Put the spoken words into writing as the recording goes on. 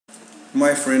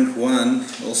My friend Juan,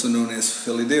 also known as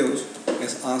Felideus,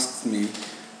 has asked me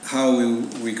how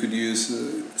we could use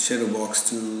Shadowbox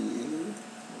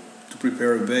to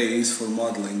prepare a base for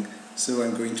modeling, so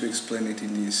I'm going to explain it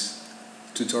in this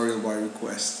tutorial by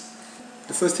request.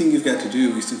 The first thing you've got to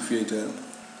do is to create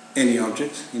any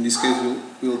object. In this case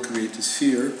we'll create a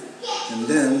sphere and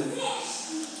then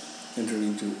enter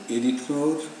into edit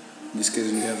mode. In this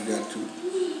case we have got to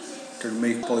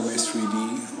make Polymesh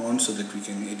 3D on so that we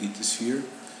can edit the sphere,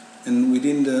 and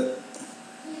within the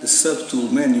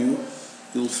subtool menu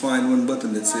you'll find one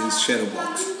button that says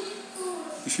Shadowbox.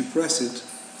 If you press it,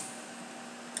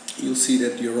 you'll see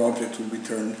that your object will be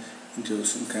turned into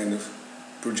some kind of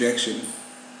projection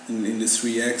in the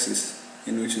 3 axes,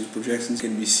 in which the projections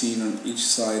can be seen on each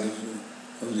side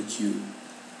of the cube.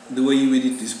 The way you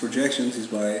edit these projections is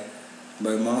by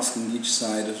masking each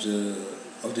side of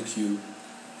the cube.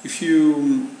 If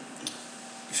you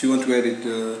want to edit,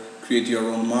 create your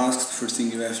own masks, the first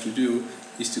thing you have to do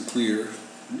is to clear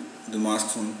the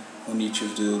masks on each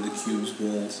of the cube's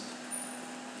walls.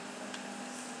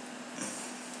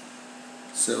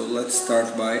 So let's turn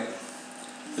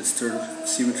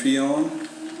symmetry on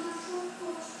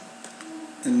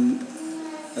and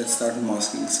let's start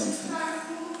masking something.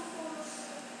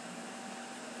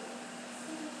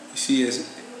 You see,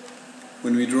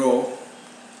 when we draw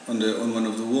on one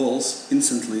of the walls,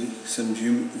 instantly some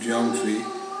geometry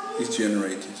is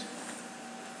generated.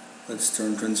 Let's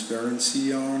turn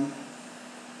transparency on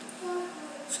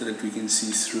so that we can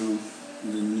see through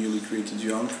the newly created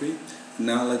geometry.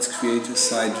 Now let's create a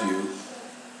side view.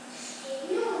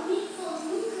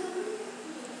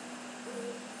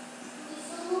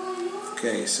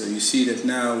 Okay, so you see that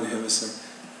now we have a sort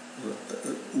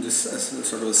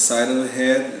of a side of the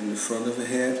head and the front of the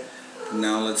head. And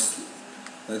now let's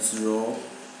draw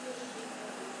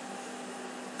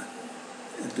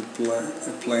at the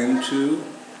plane too.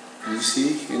 And you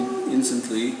see,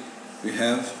 instantly we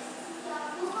have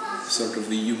sort of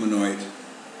the humanoid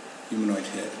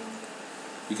head.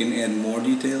 You can add more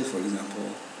detail, for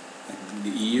example, like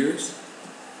the ears.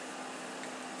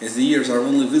 As the ears are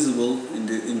only visible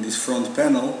in this front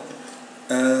panel,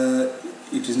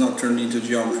 it is not turned into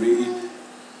geometry.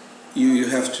 You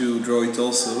have to draw it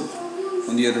also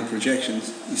on the other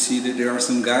projections. You see that there are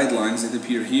some guidelines that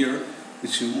appear here,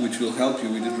 which will help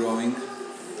you with the drawing.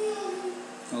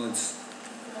 Now let's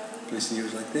place the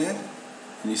ears like that,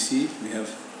 and you see we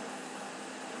have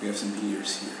some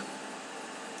ears here.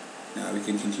 Now we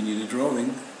can continue the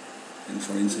drawing, and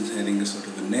for instance adding a sort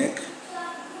of a neck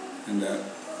and an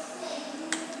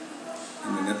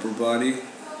upper body.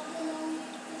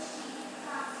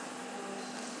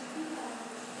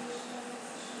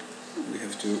 We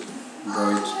have to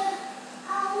draw it,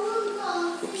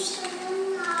 oops,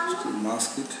 just to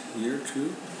mask it here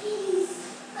too.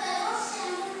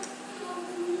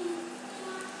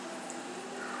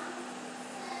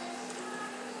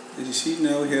 As you see,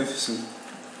 now we have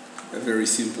a very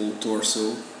simple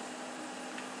torso.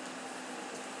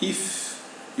 If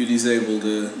you disable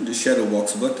the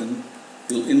Shadowbox button,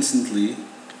 you'll instantly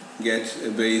get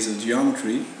a base of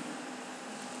geometry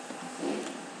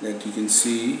that you can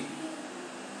see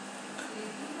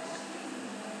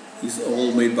is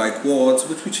all made by quads,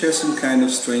 but which has some kind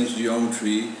of strange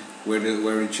geometry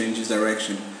where it changes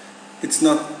direction. It's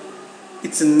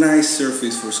a nice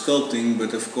surface for sculpting,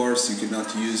 but of course you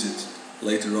cannot use it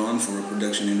later on for a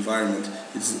production environment.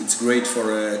 It's great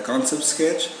for a concept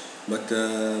sketch, but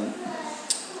that's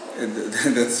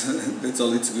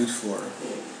all it's good for.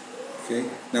 Okay.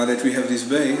 Now that we have this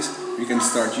base, we can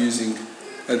start using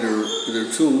other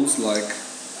tools like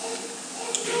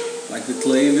the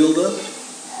clay buildup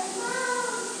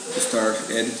to start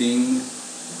editing,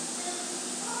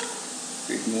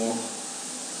 create more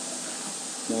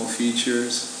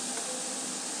features,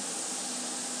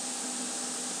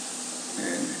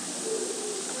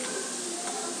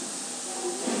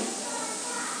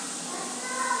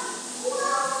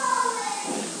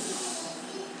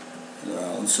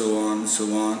 and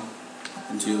so on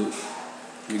until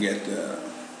you get the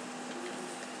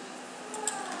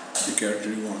character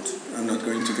you want. I'm not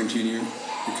going to continue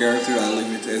the character, I'll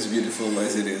leave it as beautiful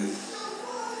as it is.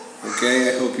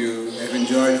 Okay, I hope you have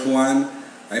enjoyed, Juan.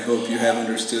 I hope you have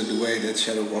understood the way that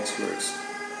Shadowbox works.